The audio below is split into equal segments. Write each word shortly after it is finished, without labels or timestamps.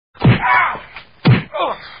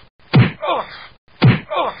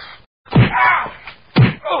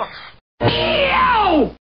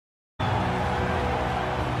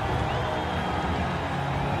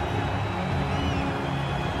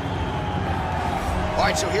All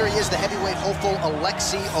right, so here he is, the heavyweight hopeful,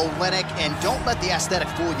 Aleksei Oleinik. And don't let the aesthetic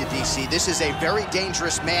fool you, DC. This is a very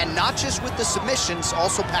dangerous man, not just with the submissions,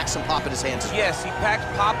 also packs some pop in his hands. Yes, he packs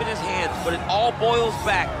pop in his hands, but it all boils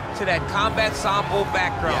back to that combat sambo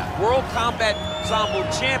background. Yeah. World combat sambo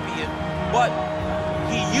champion, but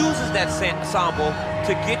he uses that sambo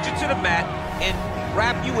to get you to the mat and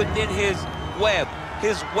wrap you within his web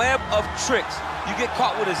of tricks. You get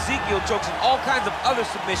caught with Ezekiel chokes and all kinds of other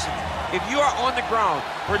submissions. If you are on the ground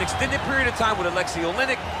for an extended period of time with Aleksei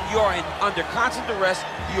Oleinik, you are under constant duress,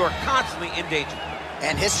 you are constantly in danger.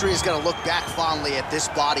 And history is going to look back fondly at this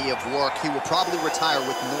body of work. He will probably retire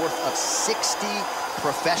with north of 60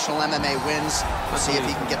 professional MMA wins. We'll see if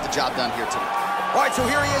he can get the job done here tonight. All right, so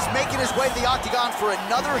here he is making his way to the octagon for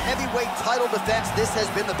another heavyweight title defense. This has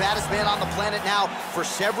been the baddest man on the planet now for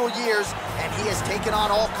several years, and he has taken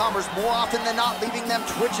on all comers more often than not, leaving them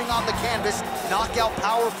twitching on the canvas, knockout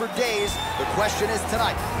power for days. The question is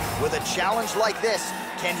tonight, with a challenge like this,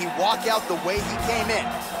 can he walk out the way he came in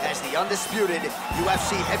as the undisputed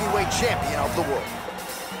UFC heavyweight champion of the world?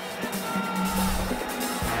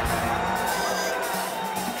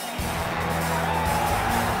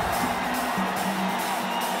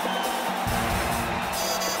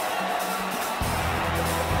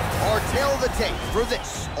 Tail of the tape for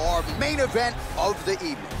this, our main event of the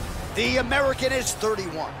evening. The American is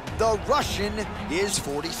 31. The Russian is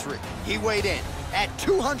 43. He weighed in at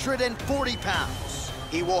 240 pounds.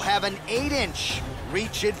 He will have an 8-inch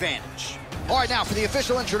reach advantage. All right, now for the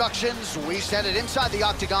official introductions, we send it inside the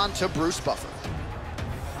octagon to Bruce Buffer.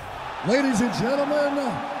 Ladies and gentlemen,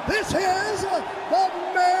 this is the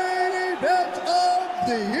main event of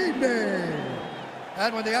the evening.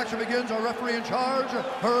 And when the action begins, our referee in charge,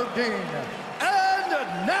 Herb Dean. And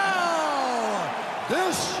now,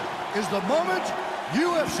 this is the moment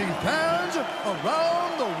UFC fans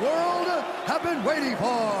around the world have been waiting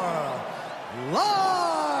for.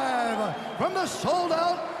 Live from the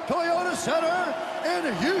sold-out Toyota Center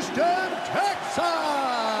in Houston, Texas.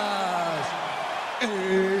 It's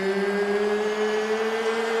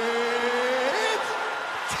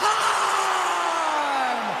time!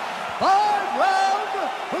 5 rounds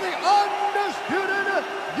for the undisputed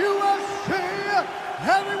UFC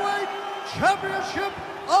Heavyweight Championship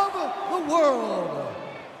of the world.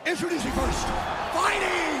 Introducing first,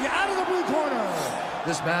 fighting out of the blue corner.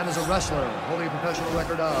 This man is a wrestler holding a professional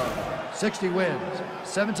record of 60 wins,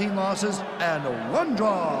 17 losses, and 1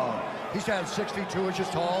 draw. He stands 6 feet 2 inches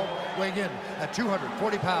tall, weighing in at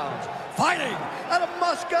 240 pounds. Fighting out of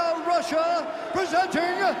Moscow, Russia,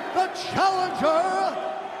 presenting the challenger,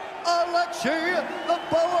 Aleksei the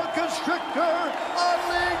Boa Constrictor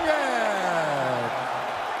Oleinik.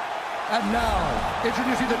 And now,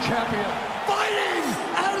 introducing the champion, fighting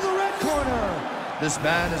out of the red corner. This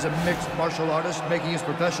man is a mixed martial artist making his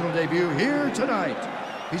professional debut here tonight.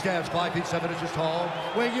 He stands 5 feet 7 inches tall,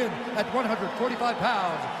 weighing in at 145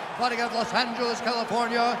 pounds. Fighting out of Los Angeles,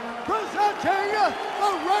 California, presenting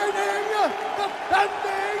the reigning,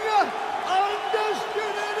 defending,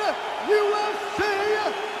 undisputed UFC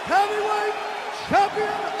Heavyweight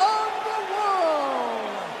Champion of the world,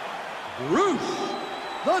 Bruce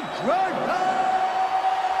the Dragon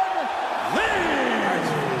Lee!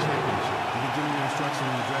 You can give me your instructions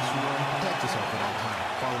in the dressing room. Protect yourself at all times.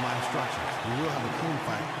 Follow my instructions. We will have a clean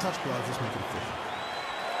fight. Touch gloves, just make it official.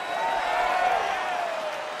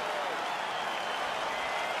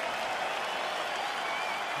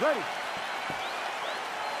 Ready.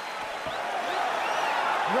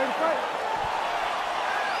 You ready to fight?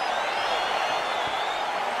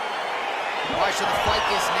 All right, so the fight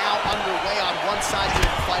is now underway. On one side, the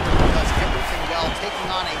fighter who does everything well, taking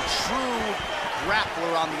on a true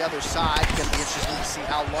grappler on the other side. It's going to be interesting to see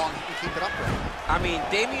how long he can keep it upright. I mean,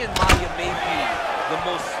 Damian Maia may be the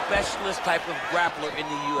most specialist type of grappler in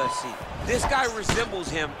the UFC. This guy resembles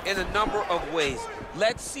him in a number of ways.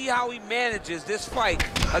 Let's see how he manages this fight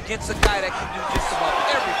against a guy that can do just about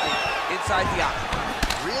everything inside the octagon.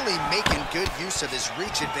 Really making good use of his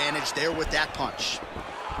reach advantage there with that punch.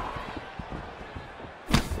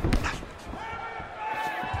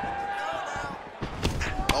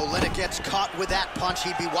 Oleinik gets caught with that punch.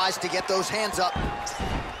 He'd be wise to get those hands up.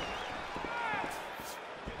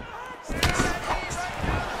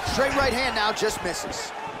 Straight right hand now, just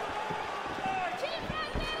misses.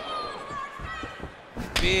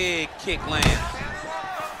 Big kick lands.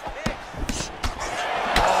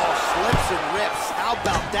 Oh, slips and rips. How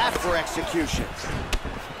about that for execution?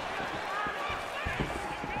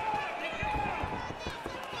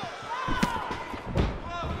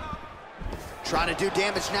 Trying to do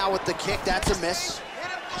damage now with the kick. That's a miss.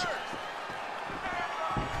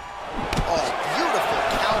 Oh, beautiful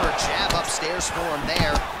cares for him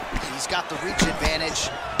there. He's got the reach advantage,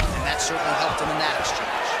 and that certainly helped him in that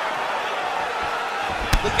exchange.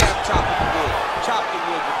 Look at him chopping the wood. Chop the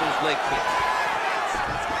wood with those leg kicks.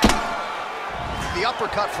 The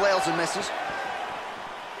uppercut flails and misses.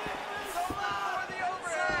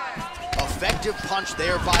 Effective punch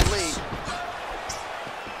there by Lee.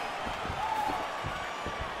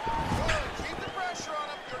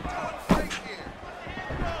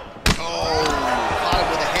 Oh, caught him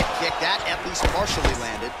with a head kick. That at least partially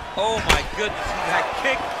landed. Oh my goodness, he got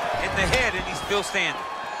kicked in the head and he's still standing.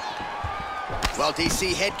 Well,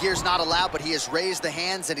 DC, headgear's not allowed, but he has raised the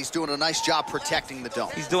hands and he's doing a nice job protecting the dome.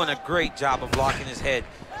 He's doing a great job of blocking his head.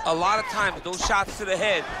 A lot of times, those shots to the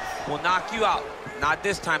head will knock you out. Not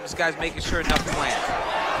this time. This guy's making sure nothing lands.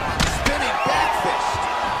 Spinning back fist.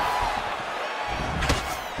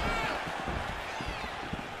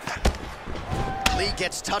 Lee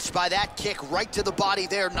gets touched by that kick right to the body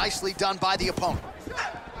there. Nicely done by the opponent. Keep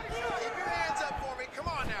your hands up for me. Come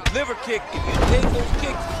on now. Liver kick, if you take those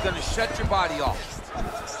kicks, it's going to shut your body off.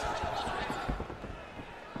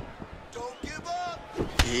 Don't give up.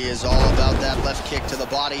 He is all about that left kick to the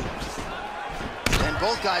body. And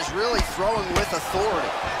both guys really throwing with authority.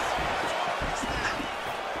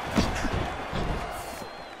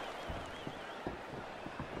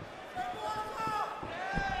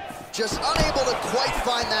 Just unable to quite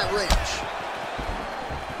find that range.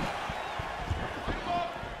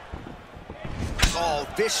 Oh,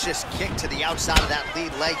 vicious kick to the outside of that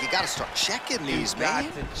lead leg. You got to start checking these, man.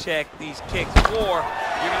 You got to check these kicks, or you're going to be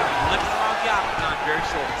limping around the octagon very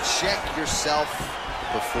short. Check yourself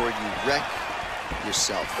before you wreck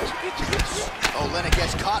yourself. Oleinik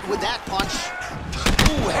gets caught with that punch.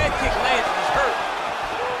 Ooh, head kick lands, he's hurt.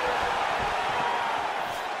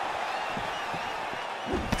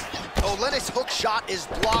 Oleinik's hook shot is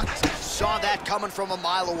blocked. Saw that coming from a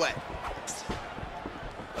mile away.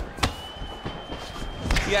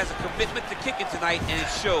 He has a commitment to kicking tonight, and it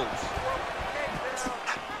shows.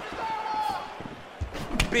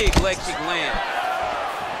 Big leg kick land.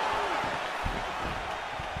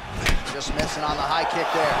 Just missing on the high kick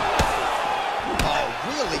there. Oh,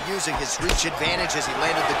 really using his reach advantage as he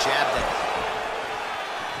landed the jab there.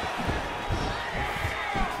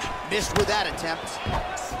 Missed with that attempt.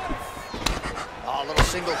 Oh, a little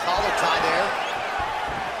single collar tie there.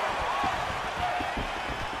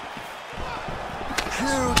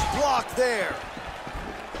 Huge block there.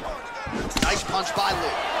 Nice punch by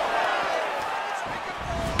Lee.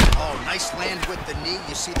 Oh, nice land with the knee.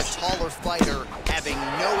 You see the taller fighter having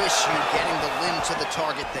no issue getting the limb to the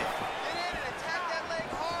target there.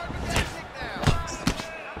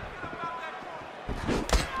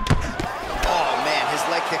 Oh, man, his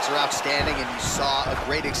leg kicks are outstanding, and you saw a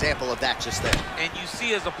great example of that just there. And you see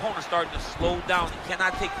his opponent starting to slow down. He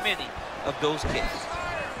cannot take many of those kicks.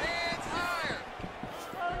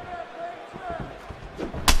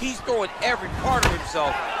 He's throwing every part of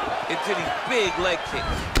himself into these big leg kicks.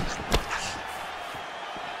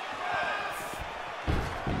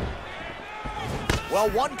 Well,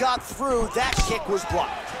 one got through. That kick was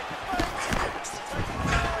blocked.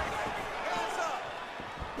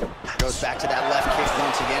 Goes back to that left kick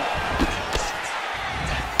once again.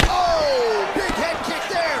 Oh, big head kick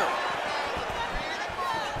there.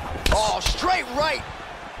 Oh, straight right.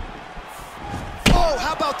 Oh,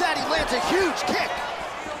 how about that? He lands a huge kick.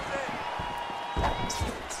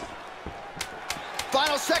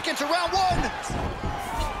 Final seconds of round one.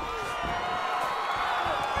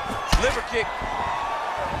 Liver kick.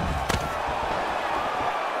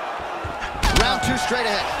 Round two straight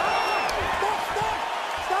ahead.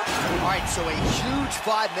 All right, so a huge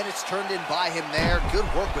 5 minutes turned in by him there. Good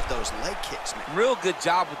work with those leg kicks, man. Real good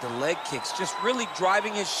job with the leg kicks. Just really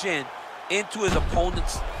driving his shin into his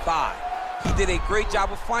opponent's thigh. He did a great job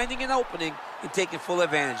of finding an opening and taking full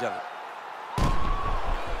advantage of it.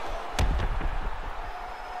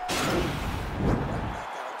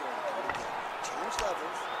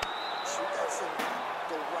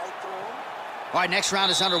 All right, next round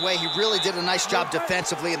is underway. He really did a nice job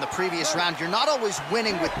defensively in the previous round. You're not always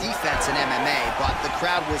winning with defense in MMA, but the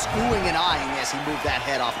crowd was oohing and eyeing as he moved that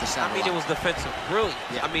head off the center line. It was defensive brilliant.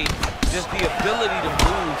 Yeah. I mean, just the ability to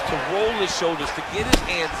move, to roll his shoulders, to get his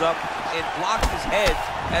hands up and block his head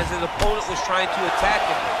as his opponent was trying to attack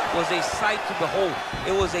him was a sight to behold.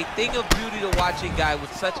 It was a thing of beauty to watch a guy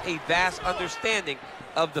with such a vast understanding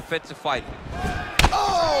of defensive fighting.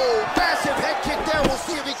 Oh, massive head kick there. We'll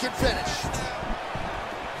see if he can finish.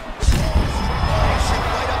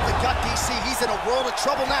 Gut DC, he's in a world of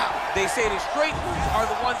trouble now. They say the straight moves are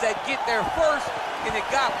the ones that get there first, and it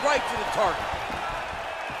got right to the target.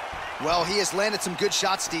 Well, he has landed some good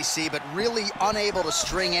shots, DC, but really unable to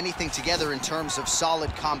string anything together in terms of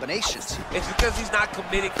solid combinations. It's because he's not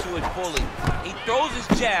committing to it fully. He throws his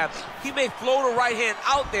jab. He may float a right hand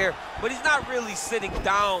out there, but he's not really sitting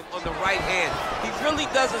down on the right hand. He really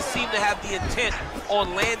doesn't seem to have the intent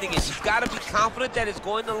on landing it. He's got to be confident that it's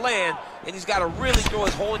going to land, and he's got to really throw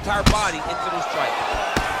his whole entire body into the strike.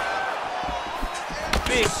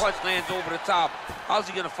 Big punch lands over the top. How's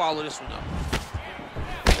he going to follow this one up?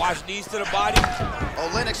 Watch knees to the body.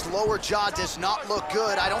 Oleinik's lower jaw does not look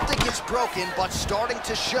good. I don't think it's broken, but starting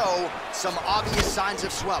to show some obvious signs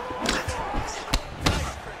of swelling.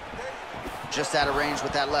 Just out of range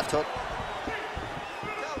with that left hook.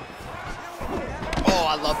 Oh,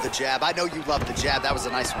 I love the jab. I know you love the jab. That was a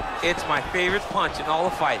nice one. It's my favorite punch in all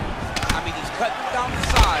of fighting. I mean, he's cutting down the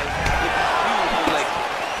side with his beautiful leg kick.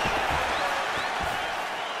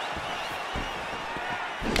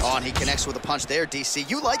 Oh, and he connects with a punch there, DC.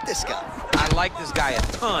 You like this guy. I like this guy a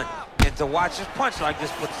ton, and to watch his punch like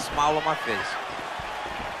this puts a smile on my face.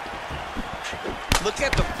 Look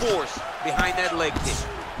at the force behind that leg kick.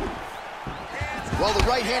 Well, the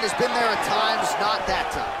right hand has been there at times, not that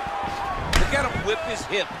time. Look at him whip his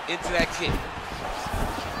hip into that kick.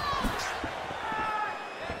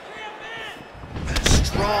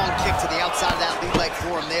 Strong kick to the outside of that lead leg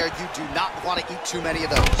for him there. You do not want to eat too many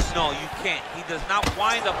of those. No, you can't. He does not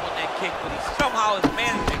wind up on that kick, but he somehow is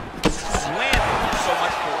managing to land so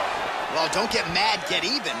much force. Well, don't get mad, get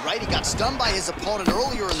even, right? He got stunned by his opponent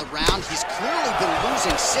earlier in the round. He's clearly been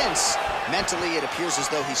losing since. Mentally, it appears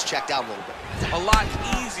as though he's checked out a little bit. A lot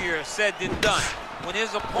easier said than done. When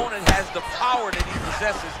his opponent has the power that he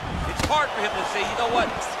possesses, it's hard for him to say, you know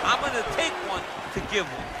what, I'm going to take one to give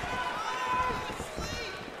one.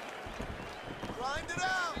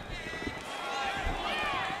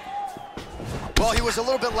 Well, he was a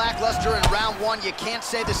little bit lackluster in round one. You can't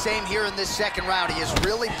say the same here in this second round. He has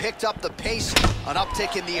really picked up the pace, an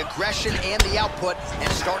uptick in the aggression and the output,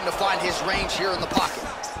 and starting to find his range here in the pocket.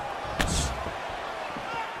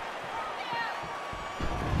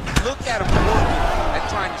 Look at him working at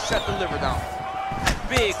trying to shut the liver down.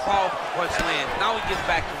 Big, powerful punch lands. Now he gets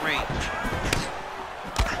back to range.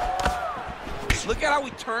 Look at how he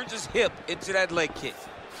turns his hip into that leg kick.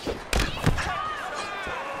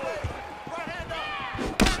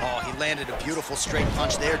 Oh, he landed a beautiful straight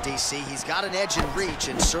punch there, DC. He's got an edge in reach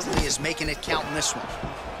and certainly is making it count in this one.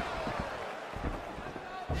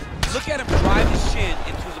 Look at him drive his shin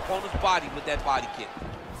into his opponent's body with that body kick.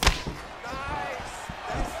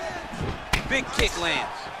 Big kick lands.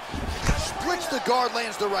 Splits the guard,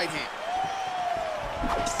 lands the right hand.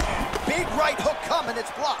 Big right hook coming,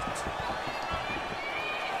 it's blocked.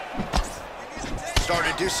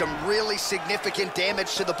 Starting to do some really significant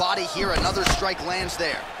damage to the body here. Another strike lands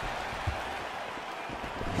there.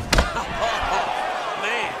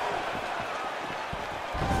 Man.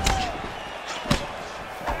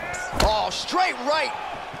 Oh, straight right.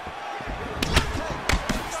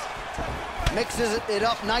 Mixes it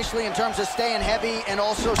up nicely in terms of staying heavy and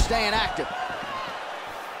also staying active.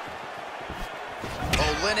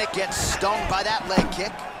 Oleinik gets stung by that leg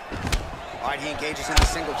kick. All right, he engages in the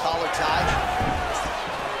single collar tie.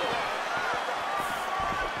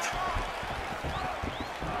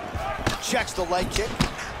 Checks the leg kick.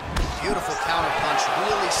 Beautiful counter punch,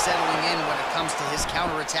 really settling in when it comes to his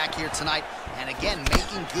counterattack here tonight. And again,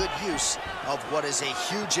 making good use of what is a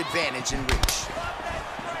huge advantage in reach.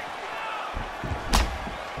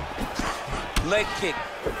 Leg kick.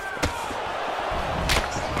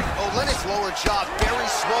 Oleinik's lower jaw very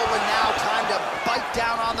swollen now. Time to bite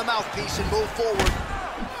down on the mouthpiece and move forward.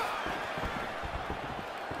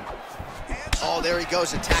 Oh, there he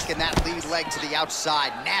goes, attacking that lead leg to the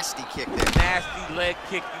outside. Nasty kick there. Nasty leg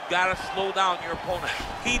kick. You gotta slow down your opponent.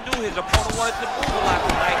 He knew his opponent wanted to move a lot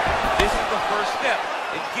tonight. This is the first step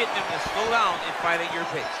in getting him to slow down and fight at your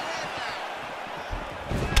pace.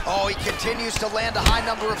 Oh, he continues to land a high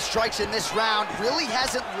number of strikes in this round. Really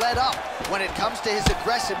hasn't let up when it comes to his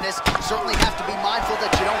aggressiveness. Certainly have to be mindful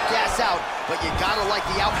that you don't gas out, but you gotta like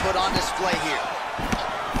the output on display here.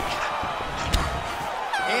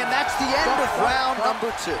 And that's the end of round number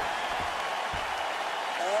 2.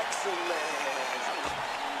 Excellent.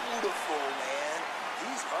 Beautiful, man.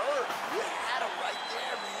 He's hurt. You had him right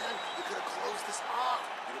there, man. You could have closed this off.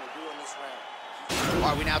 You're going to do in this round. All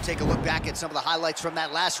right, we now take a look back at some of the highlights from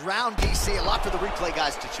that last round, DC. A lot for the replay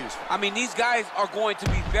guys to choose from. I mean, these guys are going to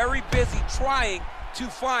be very busy trying to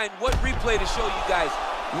find what replay to show you guys.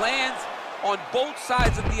 Lands on both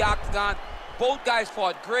sides of the octagon. Both guys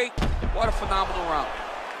fought great. What a phenomenal round.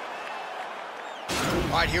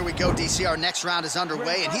 All right, here we go, DC. Our next round is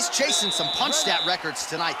underway, and he's chasing some punch stat records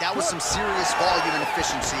tonight. That was some serious volume and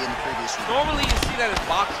efficiency in the previous round. Normally you see that in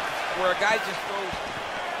boxing, where a guy just throws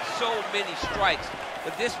so many strikes.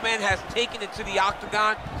 But this man has taken it to the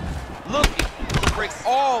octagon, looking to break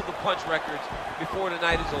all the punch records before the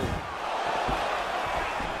night is over.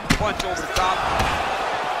 Punch over the top.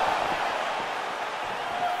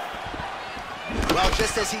 Well,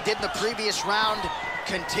 just as he did in the previous round,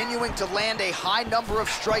 continuing to land a high number of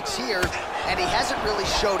strikes here, and he hasn't really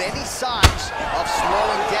showed any signs of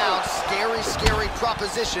slowing down. Scary, scary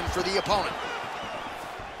proposition for the opponent.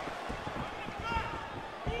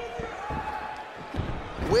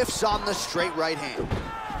 Whiffs on the straight right hand.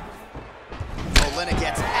 Oleinik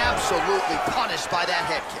gets absolutely punished by that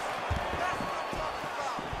head kick.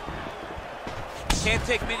 Can't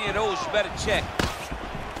take many of those, you better check.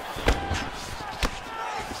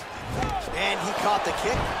 And he caught the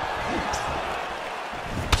kick.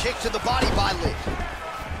 Kick to the body by Lee.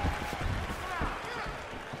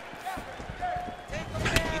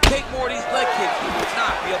 You take more of these leg kicks, you will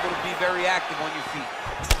not be able to be very active on your feet.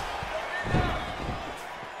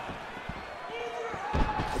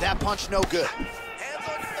 That punch no good.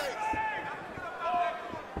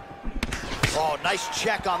 Oh, nice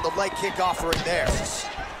check on the leg kick offering there.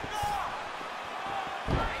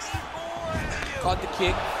 Caught the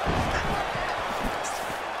kick.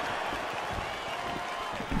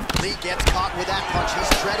 Lee gets caught with that punch. He's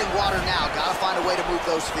treading water now. Gotta find a way to move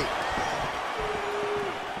those feet.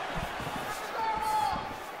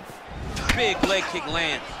 Big leg kick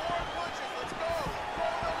lands.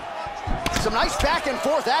 Some nice back and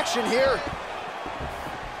forth action here.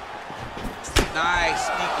 Nice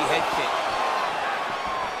sneaky head kick.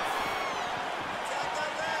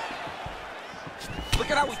 Look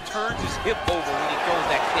at how he turns his hip over when he throws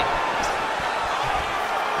that kick.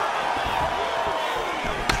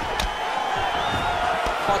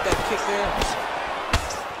 Caught that kick there.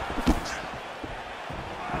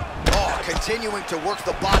 Oh, continuing to work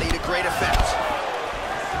the body to great effect.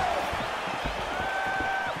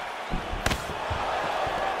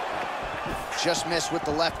 Just missed with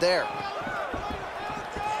the left there.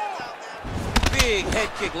 Big head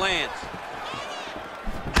kick lands.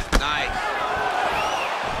 Nice.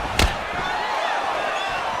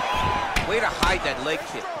 Way to hide that leg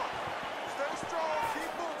kick.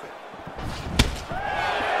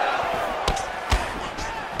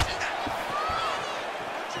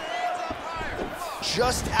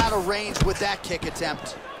 Just out of range with that kick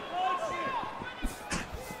attempt.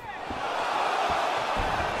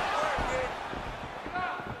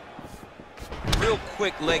 Real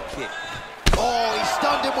quick leg kick. Oh, he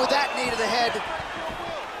stunned him with that knee to the head.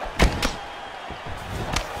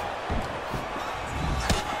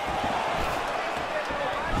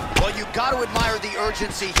 Well, you got to admire the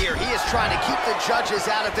urgency here. He is trying to keep the judges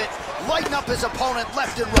out of it, lighten up his opponent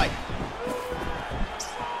left and right.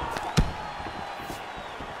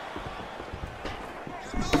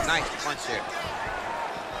 Nice punch there.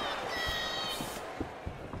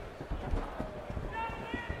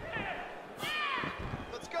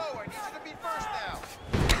 Let's go. I need you to be first now.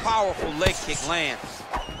 Powerful leg kick lands.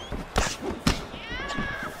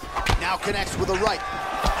 Now connects with a right.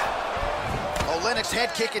 Oleinik's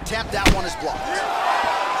head kick attempt, that one is blocked.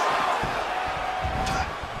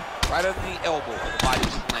 Right under the elbow of the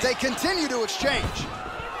body. They continue to exchange.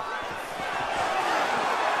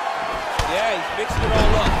 Yeah, he's mixing it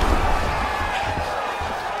all up.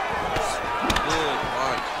 Good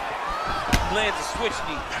punch. Lands a switch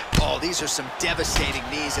knee. Oh, these are some devastating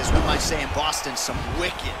knees, as we might say in Boston, some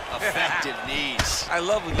wicked, effective knees. I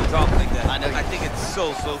love when you talk like that. I know I think it's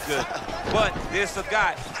so, so good. But there's a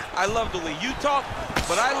guy, I love the way you talk,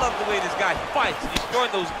 but I love the way this guy fights. He's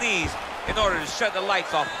throwing those knees in order to shut the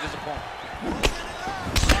lights off of his opponent.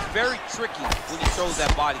 It's very tricky when he throws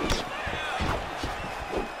that body kick.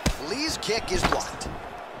 Lee's kick is blocked.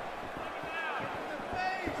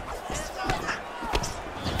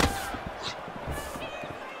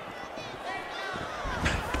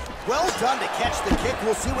 Well done to catch the kick.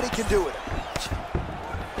 We'll see what he can do with it.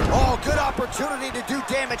 Oh, good opportunity to do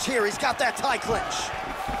damage here. He's got that tie clinch.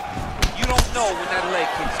 You don't know when that leg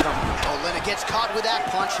kick's coming. Oleinik gets caught with that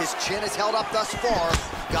punch. His chin is held up thus far.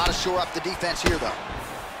 Got to shore up the defense here, though.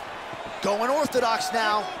 Going orthodox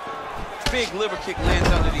now. Big liver kick lands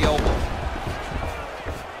under the elbow.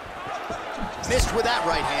 Missed with that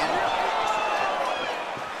right hand.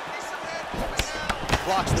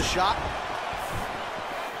 Blocks the shot.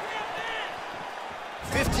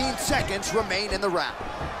 15 seconds remain in the round.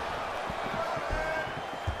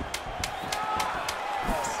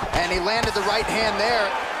 And he landed the right hand there.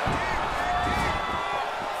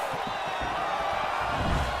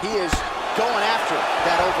 He is going after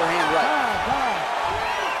that overhand right.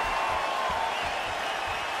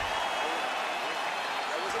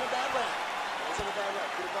 That wasn't a bad round. That wasn't a bad round.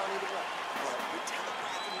 Could have gone either way. But you're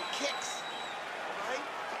telegraphing your kicks. All right?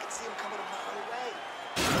 I can see him coming a mile away.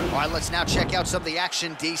 All right, let's now check out some of the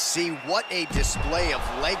action, DC. What a display of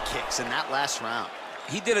leg kicks in that last round.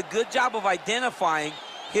 He did a good job of identifying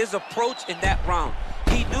his approach in that round.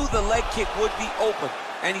 He knew the leg kick would be open,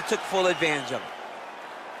 and he took full advantage of it.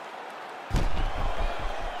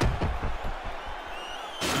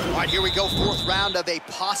 All right, here we go, fourth round of a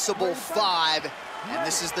possible 5. And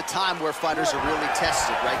this is the time where fighters are really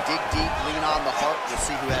tested, right? Dig deep, lean on the heart. We'll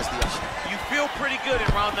see who has the upper. You feel pretty good in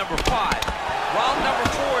round number 5. Round number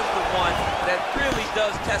 4 is the one that really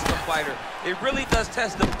does test the fighter. It really does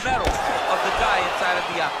test the mettle of the guy inside of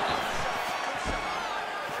the octagon.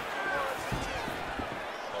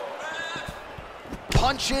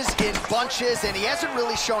 Punches in bunches, and he hasn't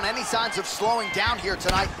really shown any signs of slowing down here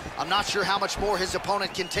tonight. I'm not sure how much more his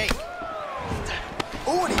opponent can take.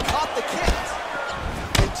 Ooh, and he caught the kick.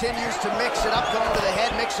 Continues to mix it up, going to the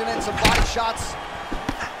head, mixing in some body shots.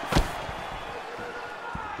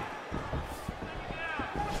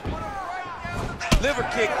 Liver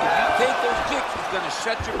kick, if you take those kicks, it's gonna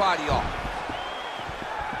shut your body off.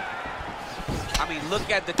 I mean, look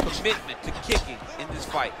at the commitment to kicking in this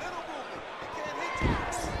fight.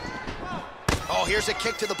 Oh, here's a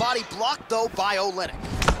kick to the body, blocked though by Oleinik.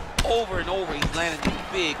 Over and over, he's landing these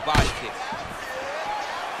big body kicks.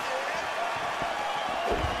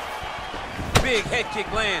 Big head kick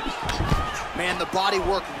lands. Man, the body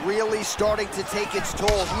work really starting to take its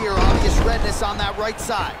toll here. Obvious redness on that right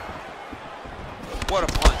side. What a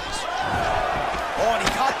punch. Oh, and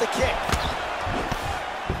he caught the kick.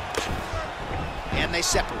 And they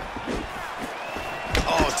separate.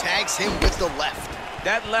 Oh, tags him with the left.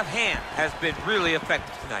 That left hand has been really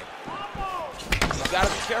effective tonight. He's got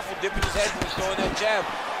to be careful dipping his head when he's throwing that jab.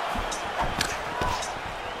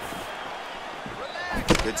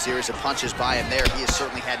 Good series of punches by him there. He has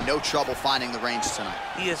certainly had no trouble finding the range tonight.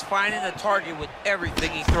 He is finding the target with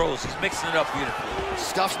everything he throws. He's mixing it up beautifully.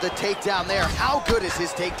 Stuffs the takedown there. How good is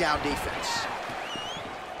his takedown defense?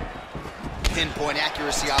 Pinpoint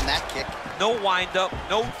accuracy on that kick. No wind up,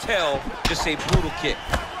 no tell, just a brutal kick.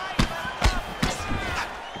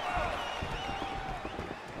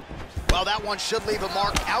 Well, that one should leave a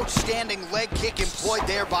mark. Outstanding leg kick employed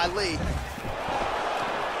there by Lee.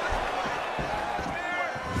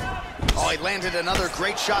 Oh, he landed another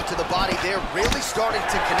great shot to the body there. Really starting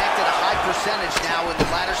to connect at a high percentage now in the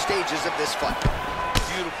latter stages of this fight.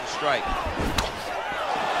 Beautiful strike.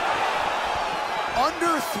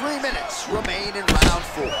 Under 3 minutes remain in round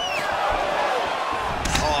 4.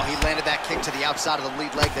 Oh, he landed that kick to the outside of the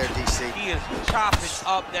lead leg there, DC. He is chopping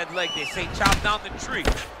up that leg. They say chop down the tree.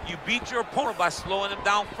 You beat your opponent by slowing him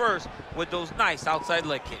down first with those nice outside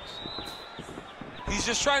leg kicks. He's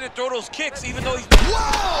just trying to throw those kicks even though he's... Whoa!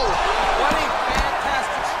 What a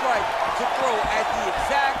fantastic strike to throw at the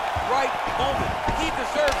exact right moment. He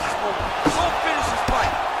deserves this moment. Go finish his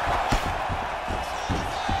fight.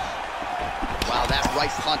 Wow, that right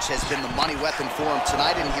punch has been the money weapon for him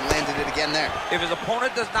tonight, and he landed it again there. If his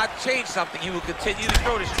opponent does not change something, he will continue to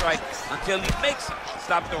throw this strike until he makes him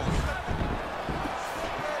stop throwing it.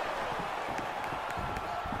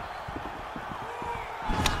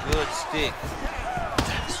 Good stick.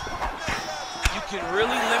 You can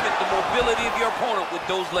really limit the mobility of your opponent with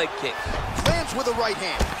those leg kicks. Lands with a right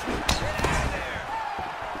hand.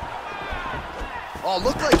 Oh,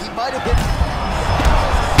 looked like he might have been...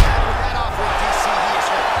 that offering, DC, he is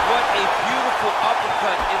hurt. What a beautiful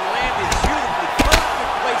uppercut. It landed beautifully.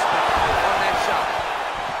 Perfect placement on that shot.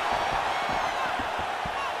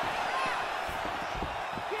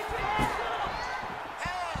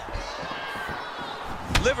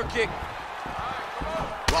 Liver kick.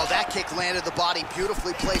 Well, that kick landed the body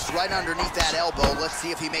beautifully placed right underneath that elbow. Let's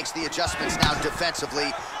see if he makes the adjustments now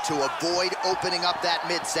defensively to avoid opening up that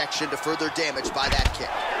midsection to further damage by that kick.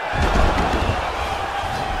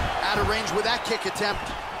 Out of range with that kick attempt.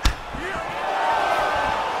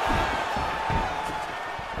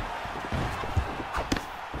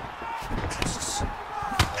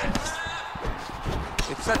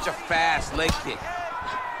 It's such a fast leg kick.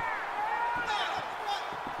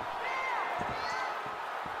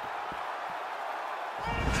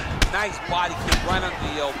 Nice body kick right under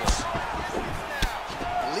the elbow.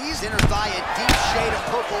 Lee's inner thigh a deep shade of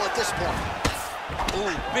purple at this point.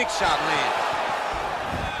 Ooh, big shot land.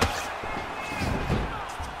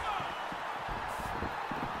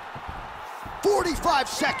 .45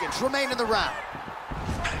 seconds remain in the round.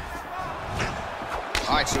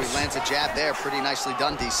 All right, so he lands a jab there. Pretty nicely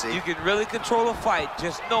done, DC. You can really control a fight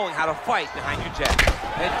just knowing how to fight behind your jab.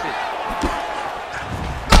 Head kick.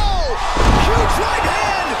 Oh! Huge right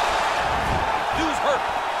hand! Dude's hurt.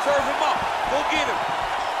 Serve him up. Go get him.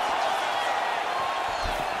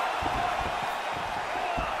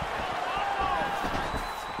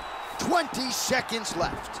 "20 seconds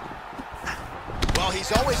left. Well,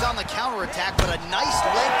 he's always on the counterattack, but a nice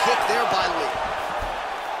leg kick there by Lee.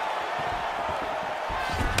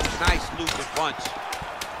 Nice looping punch.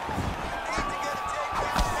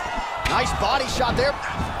 Nice body shot there.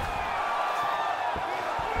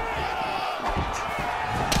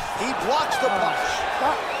 He blocks the punch.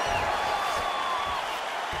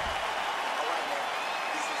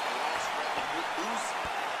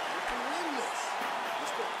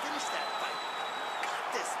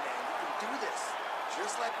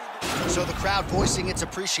 So the crowd voicing its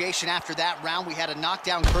appreciation after that round. We had a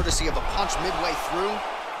knockdown courtesy of a punch midway through.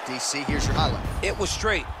 DC, here's your highlight. It was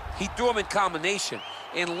straight. He threw him in combination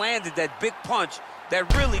and landed that big punch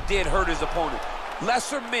that really did hurt his opponent.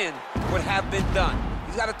 Lesser men would have been done.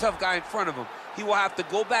 He's got a tough guy in front of him. He will have to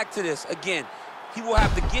go back to this again. He will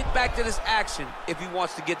have to get back to this action if he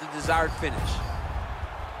wants to get the desired finish.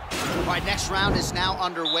 All right, next round is now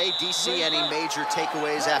underway. DC, any major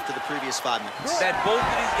takeaways after the previous 5 minutes? That both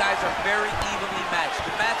of these guys are very evenly matched.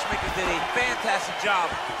 The matchmakers did a fantastic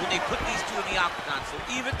job when they put these two in the octagon. So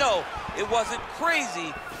even though it wasn't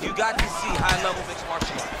crazy, you got to see high-level mixed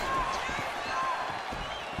martial arts.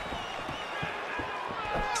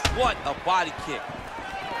 What a body kick.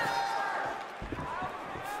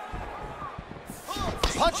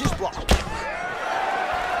 Punch is blocked.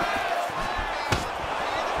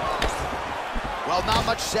 Well, not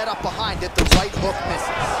much setup behind it. The right hook misses.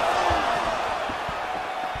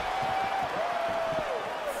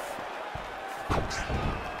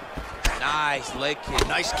 Nice leg kick.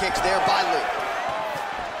 Nice kicks there by Lee.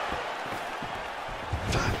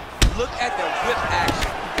 Look at the whip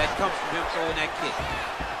action that comes from him throwing that kick.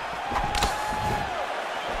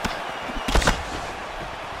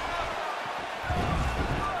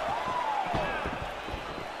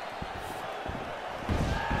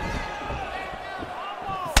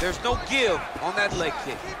 There's no give on that leg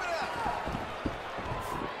kick.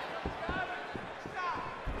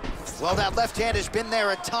 Well, that left hand has been there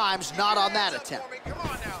at times, not on that attempt. Come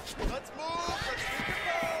on now. Let's move. Let's keep it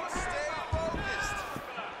going.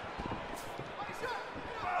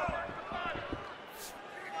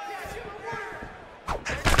 Stay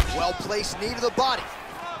focused. Well-placed knee to the body.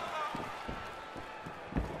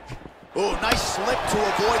 Oh, nice slip to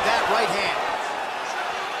avoid that right hand.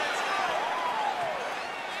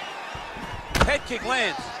 Head kick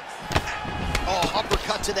lands. Oh,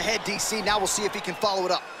 uppercut to the head, DC. Now we'll see if he can follow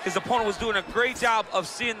it up. His opponent was doing a great job of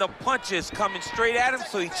seeing the punches coming straight at him,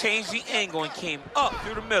 so he changed the angle and came up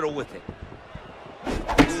through the middle with it.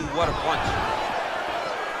 Ooh, what a punch.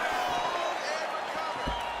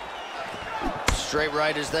 Straight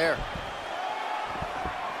right is there.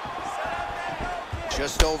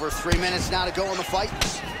 Just over 3 minutes now to go in the fight.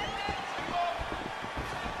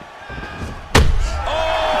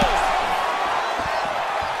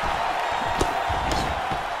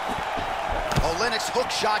 Oleinik's hook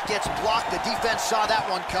shot gets blocked. The defense saw that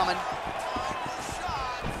one coming.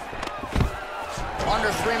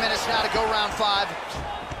 Under 3 minutes now to go round 5.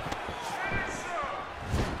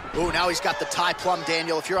 Ooh, now he's got the tie plum,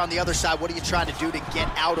 Daniel. If you're on the other side, what are you trying to do to get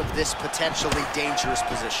out of this potentially dangerous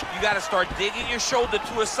position? You got to start digging your shoulder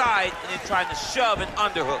to a side and then trying to shove an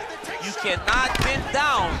underhook. You cannot bend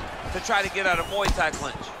down to try to get out of Muay Thai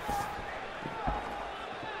clinch.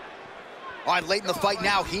 All right, late in the fight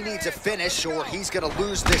now, he needs a finish or he's going to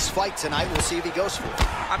lose this fight tonight. We'll see if he goes for it.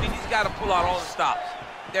 I mean, he's got to pull out all the stops.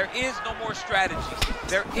 There is no more strategy.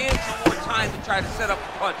 There is no more time to try to set up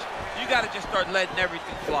a punch. You got to just start letting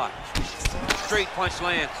everything fly. Straight punch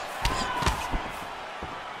lands.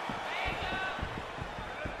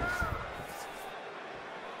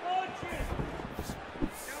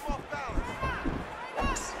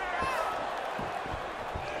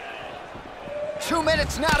 Two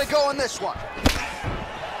minutes now to go in this one.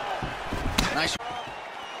 Nice.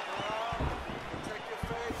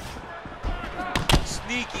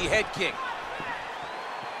 Sneaky head kick.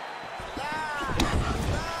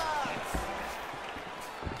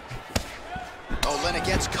 Oleinik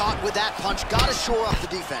gets caught with that punch. Got to shore up the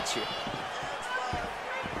defense here.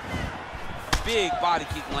 Big body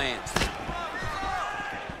kick lands.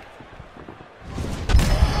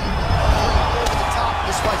 Over the top.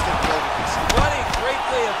 This fight's going to be over. What a great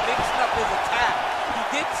way of mixing up his attack. He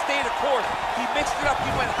didn't stay the course. He mixed it up.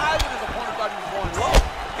 He went high when his opponent thought he was going low.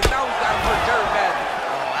 And now he's got to hurt very badly.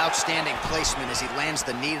 placement as he lands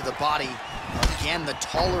the knee to the body. Again, the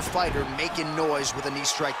taller fighter making noise with a knee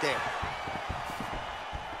strike there.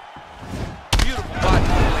 Beautiful body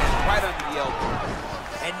land right under the elbow.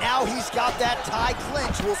 And now he's got that tie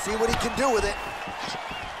clinch. We'll see what he can do with it.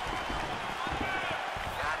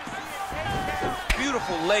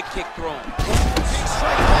 Beautiful leg kick thrown. Big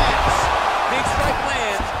strike lands. Big strike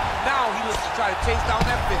lands. Now he looks to try to chase down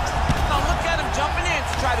that finish. Now look at him jumping in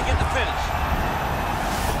to try to get the finish.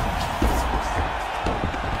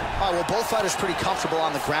 All right, well, both fighters pretty comfortable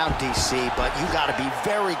on the ground, DC, but you got to be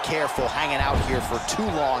very careful hanging out here for too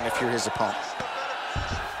long if you're his opponent.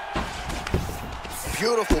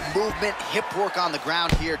 Beautiful movement, hip work on the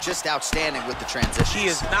ground here, just outstanding with the transition. He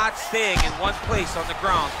is not staying in one place on the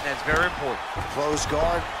ground, and that's very important. Close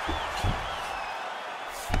guard.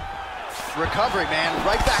 Recovery, man,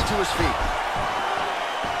 right back to his feet.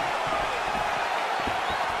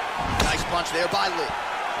 Nice punch there by Lee.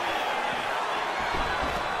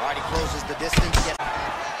 All right, he closes the distance,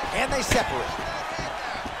 and they separate.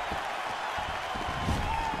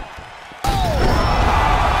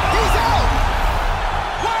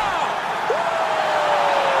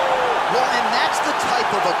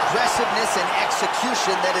 Of aggressiveness and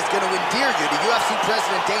execution that is going to endear you to UFC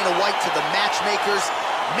President Dana White, to the matchmakers.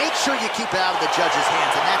 Make sure you keep it out of the judge's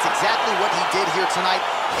hands, and that's exactly what he did here tonight.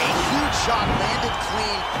 A huge shot landed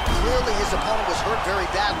clean. Clearly his opponent was hurt very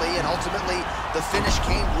badly, and ultimately the finish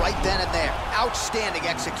came right then and there. Outstanding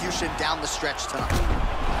execution down the stretch tonight.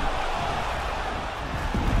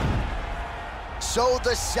 So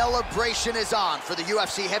the celebration is on for the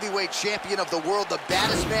UFC heavyweight champion of the world, the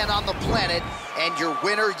baddest man on the planet, and your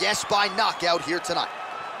winner, yes, by knockout here tonight.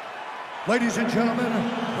 Ladies and gentlemen,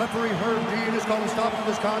 referee Herb Dean is going to stop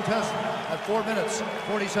this contest at 4 minutes,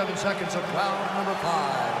 47 seconds of round number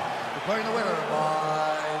 5. Declaring the winner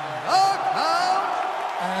by knockout,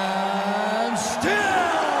 and still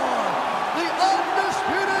the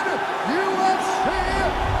undisputed UFC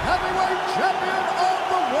heavyweight champion of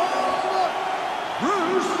the world,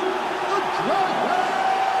 Bruce the Dragon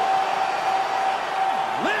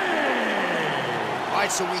Lee. All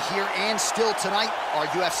right, so we hear and still tonight, our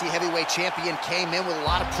UFC heavyweight champion came in with a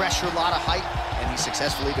lot of pressure, a lot of hype, and he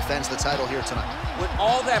successfully defends the title here tonight. With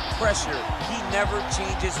all that pressure, he never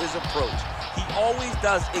changes his approach. He always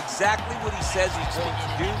does exactly what he says he's going to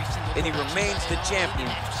do, and he remains the champion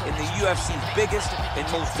in the UFC's biggest and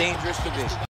most dangerous division.